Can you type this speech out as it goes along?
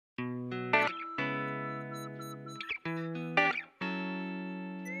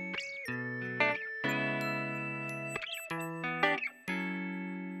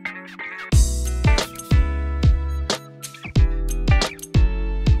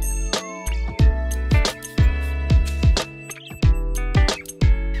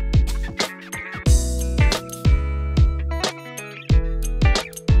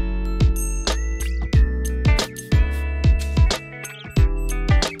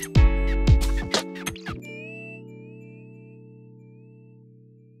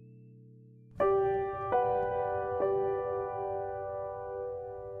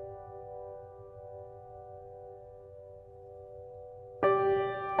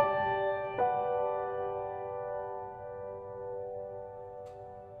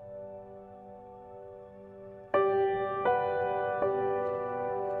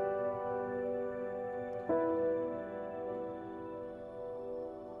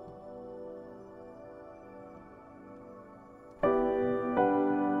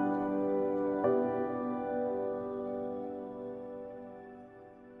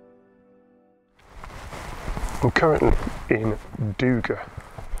I'm currently in Duga,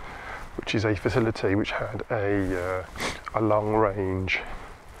 which is a facility which had a long-range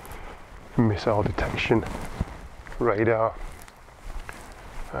missile detection radar.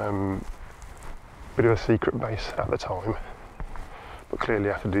 Bit of a secret base at the time, but clearly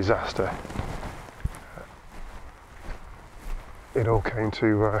after the disaster, it all came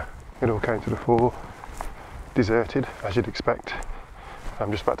to the fore. Deserted, as you'd expect.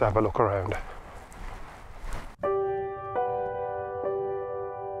 I'm just about to have a look around.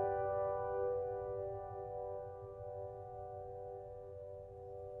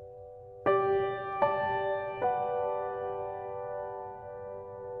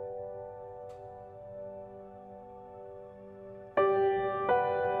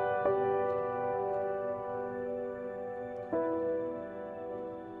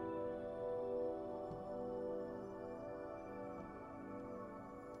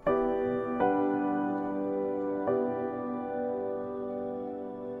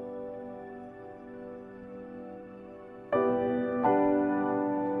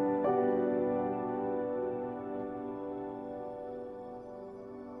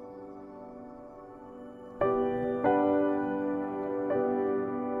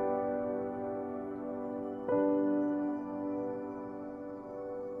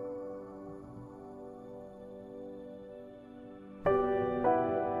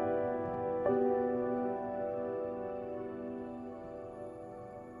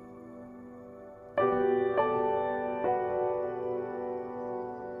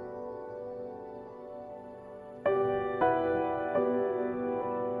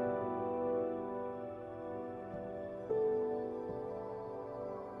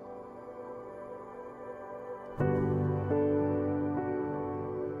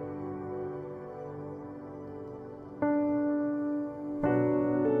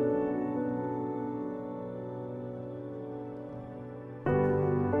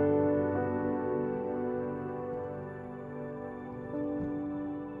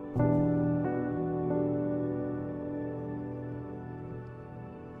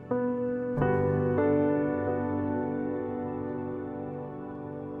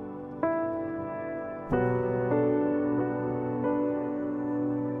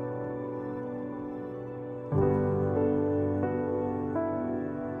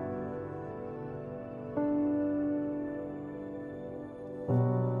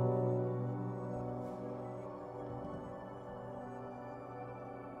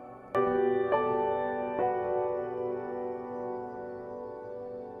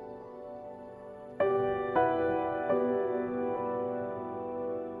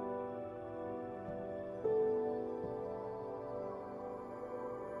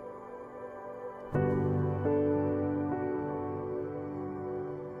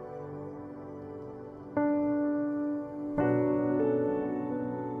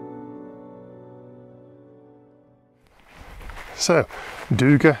 So,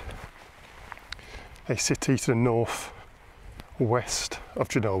 Duga, a city to the north west of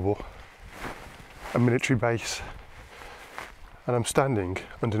Chernobyl, a military base, and I'm standing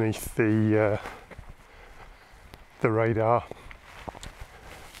underneath the radar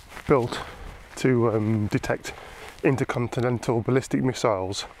built to detect intercontinental ballistic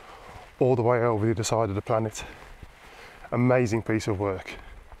missiles all the way over the other side of the planet. Amazing piece of work.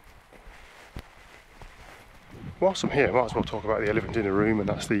 Whilst I'm here, I might as well talk about the elephant in the room, and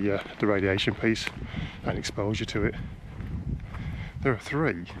that's the radiation piece and exposure to it. There are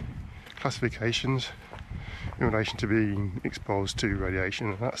 3 classifications in relation to being exposed to radiation,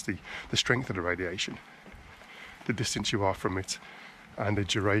 and that's the strength of the radiation, the distance you are from it, and the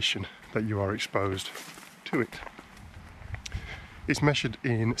duration that you are exposed to it. It's measured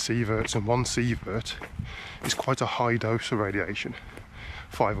in sieverts, and 1 sievert is quite a high dose of radiation,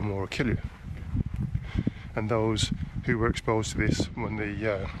 5 or more a kilo. And those who were exposed to this when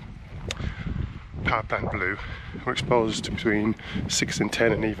the power plant blew were exposed to between 6 and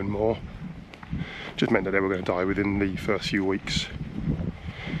 10 and even more. Just meant that they were going to die within the first few weeks.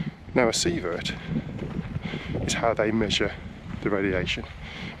 Now a sievert is how they measure the radiation,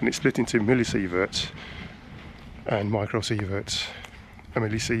 and it's split into millisieverts and microsieverts. A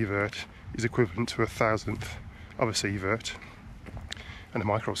millisievert is equivalent to 1,000th of a sievert, and a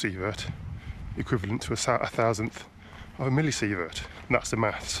microsievert equivalent to 1,000th of a millisievert, and that's the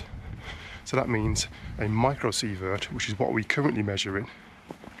maths. So that means a microsievert, which is what we currently measure in,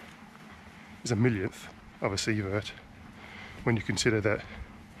 is 1,000,000th of a sievert. When you consider that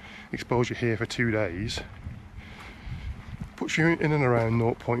exposure here for 2 days puts you in and around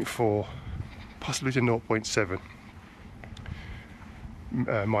 0.4, possibly to 0.7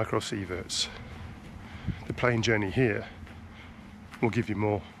 microsieverts. the plane journey here will give you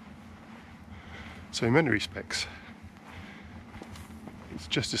more. So in many respects, it's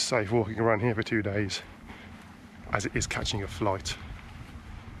just as safe walking around here for 2 days as it is catching a flight.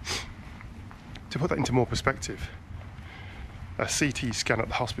 To put that into more perspective, a CT scan at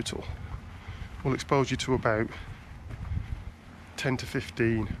the hospital will expose you to about 10 to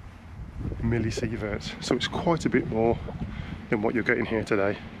 15 millisieverts, so it's quite a bit more than what you're getting here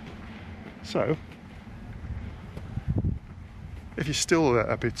today. So if you're still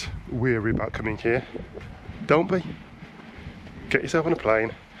a bit weary about coming here, don't be. Get yourself on a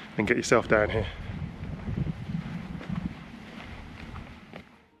plane and get yourself down here.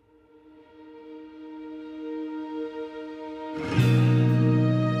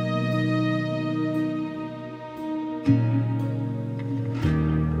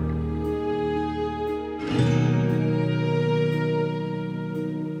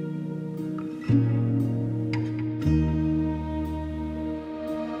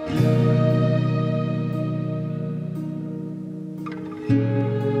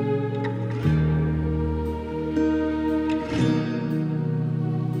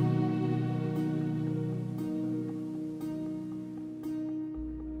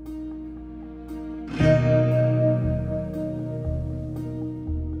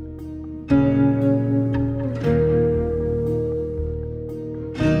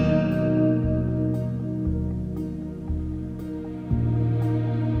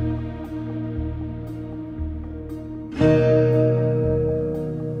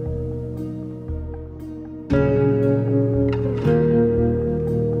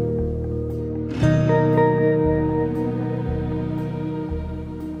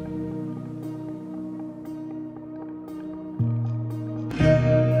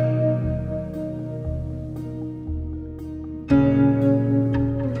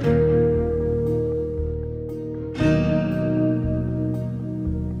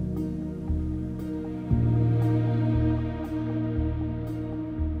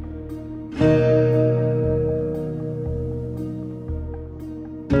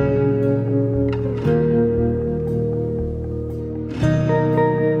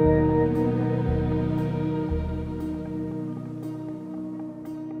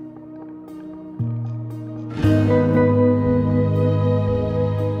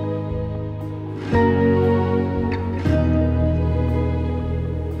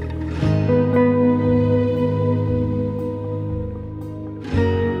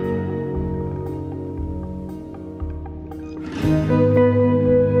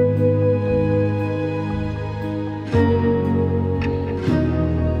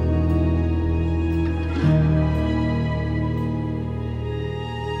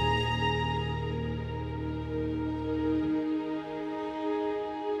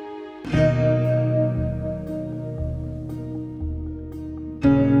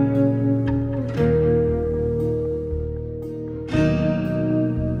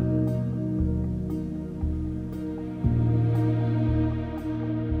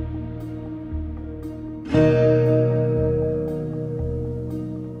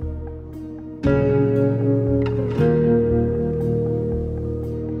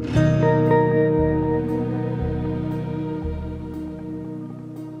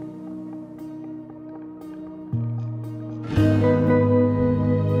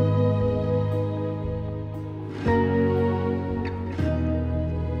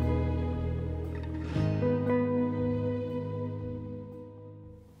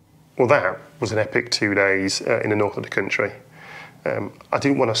 Well, that was an epic 2 days in the north of the country. I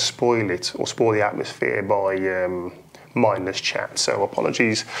didn't want to spoil it or spoil the atmosphere by mindless chat, so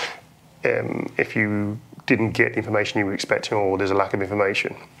apologies if you didn't get the information you were expecting or there's a lack of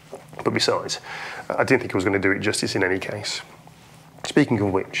information. But besides, I didn't think I was going to do it justice in any case. Speaking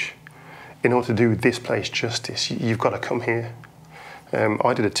of which, in order to do this place justice, you've got to come here.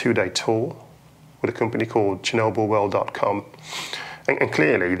 I did a 2-day tour with a company called ChernobylWorld.com. And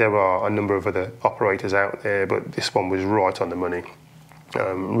clearly there are a number of other operators out there, but this one was right on the money.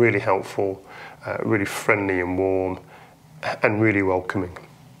 Really helpful, really friendly and warm, and really welcoming.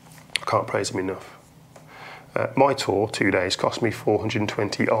 I can't praise them enough. My tour, 2 days, cost me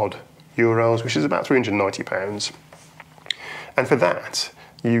 420 odd euros, which is about £390. And for that,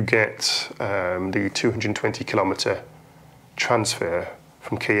 you get the 220 kilometre transfer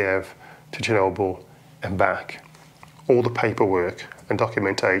from Kiev to Chernobyl and back. All the paperwork and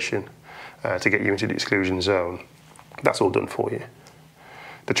documentation to get you into the exclusion zone, that's all done for you.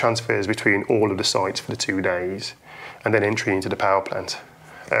 The transfers between all of the sites for the 2 days, and then entry into the power plant.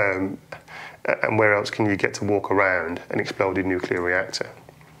 And where else can you get to walk around an exploded nuclear reactor?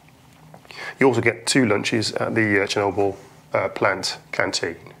 You also get 2 lunches at the Chernobyl plant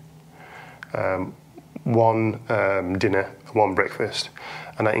canteen. 1 dinner and 1 breakfast,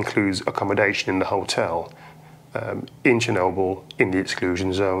 and that includes accommodation in the hotel in Chernobyl in the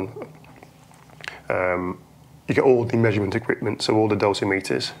exclusion zone. You get all the measurement equipment, so all the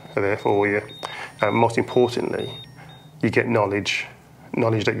dosimeters are there for you. And most importantly, you get knowledge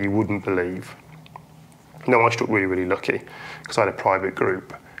that you wouldn't believe. Now, I struck really lucky because I had a private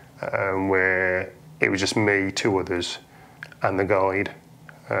group where it was just me, 2 others, and the guide,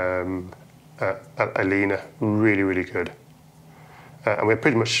 Alina, really good. And we're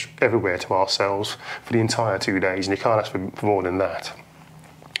pretty much everywhere to ourselves for the entire 2 days, and you can't ask for more than that.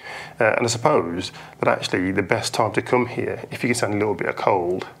 And I suppose that actually the best time to come here, if you can stand a little bit of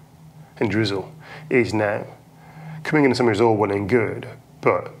cold and drizzle, is now. Coming in the summer is all well and good,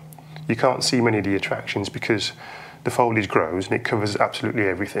 but you can't see many of the attractions because the foliage grows and it covers absolutely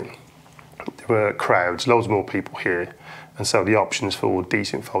everything. There were crowds, loads more people here, and so the options for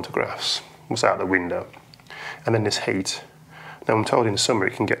decent photographs was out the window. And then this heat. Now, I'm told in summer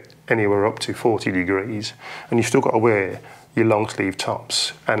it can get anywhere up to 40 degrees, and you've still got to wear your long sleeve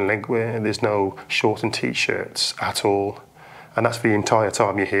tops and leg wear. There's no short and t-shirts at all, and that's for the entire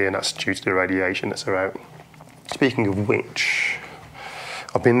time you're here, and that's due to the radiation that's around. Speaking of which,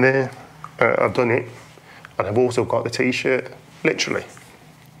 I've been there, I've done it, and I've also got the t-shirt, literally.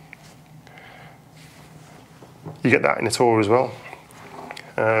 You get that in a tour as well.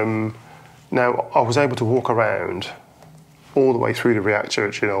 Now, I was able to walk around all the way through the reactor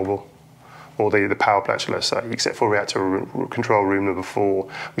at Chernobyl, or the power plant, shall I say, except for reactor control room number 4,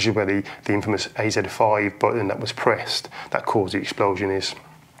 which is where the infamous AZ5 button that was pressed that caused the explosion is.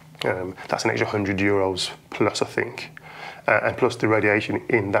 That's an extra €100 plus, I think. And plus the radiation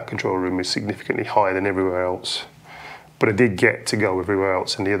in that control room is significantly higher than everywhere else. But I did get to go everywhere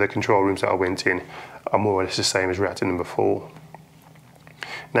else, and the other control rooms that I went in are more or less the same as reactor number 4.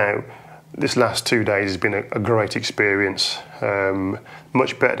 Now, this last 2 days has been a great experience,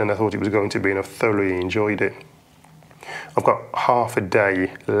 much better than I thought it was going to be, and I've thoroughly enjoyed it. I've got half a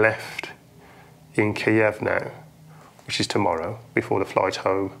day left in Kiev now, which is tomorrow, before the flight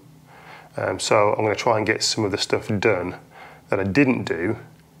home. So I'm going to try and get some of the stuff done that I didn't do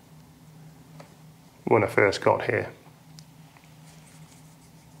when I first got here.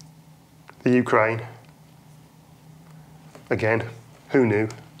 The Ukraine, again, who knew?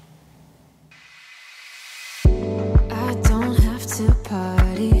 I don't have to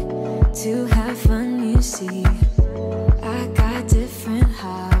party to have fun, you see. I got different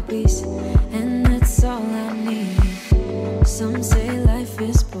hobbies, and that's all I need. Some say life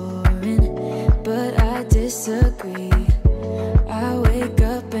is boring, but I disagree. I wake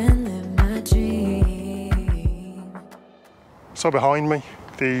up and live my dream. So behind me,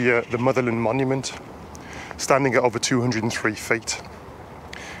 the Motherland monument, standing at over 203 feet.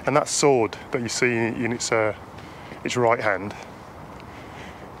 And that sword that you see in its right hand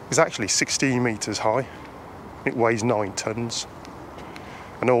is actually 16 metres high. It weighs 9 tonnes.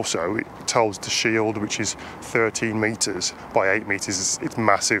 And also it holds the shield, which is 13 metres by 8 metres. It's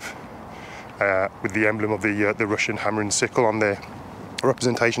massive, with the emblem of the Russian hammer and sickle on there, a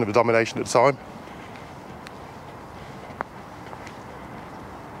representation of the domination at the time.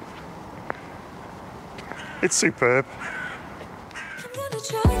 It's superb.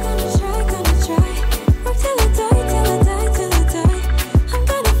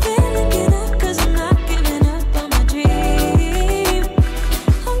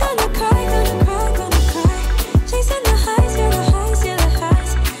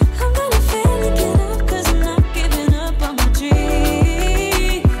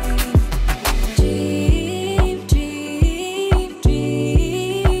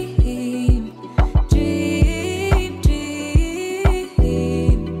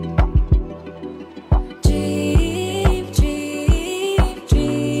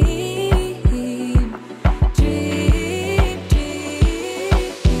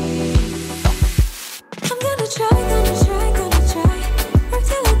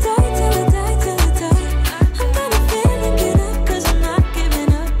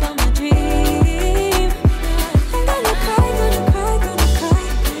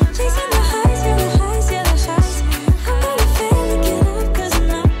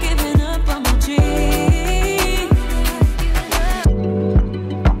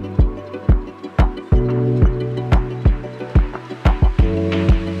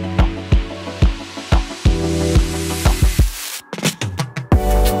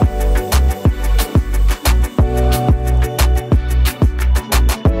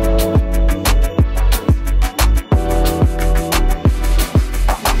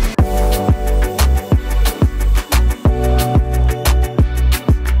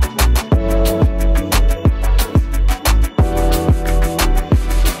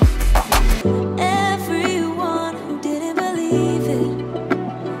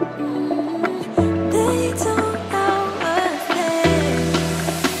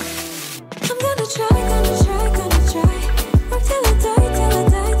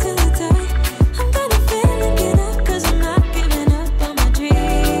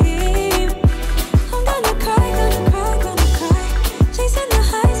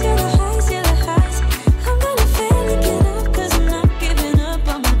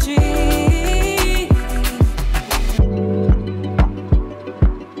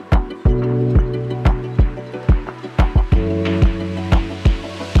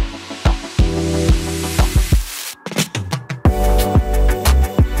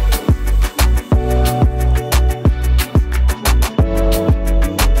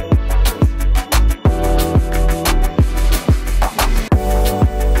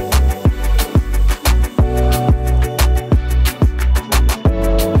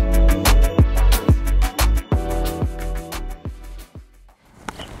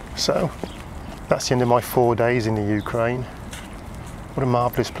 that's the end of my 4 days in the Ukraine. What a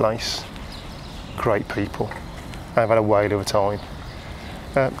marvellous place. Great people. I've had a whale of a time.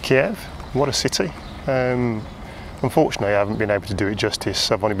 Kiev, what a city. Unfortunately, I haven't been able to do it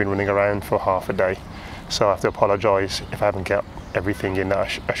justice. I've only been running around for half a day, so I have to apologise if I haven't got everything in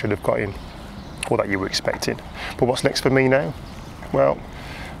that I should have got in, or that you were expecting. But what's next for me now? Well,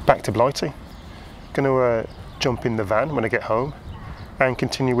 back to Blighty. Going to jump in the van when I get home and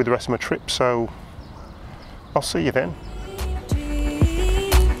continue with the rest of my trip, so I'll see you then.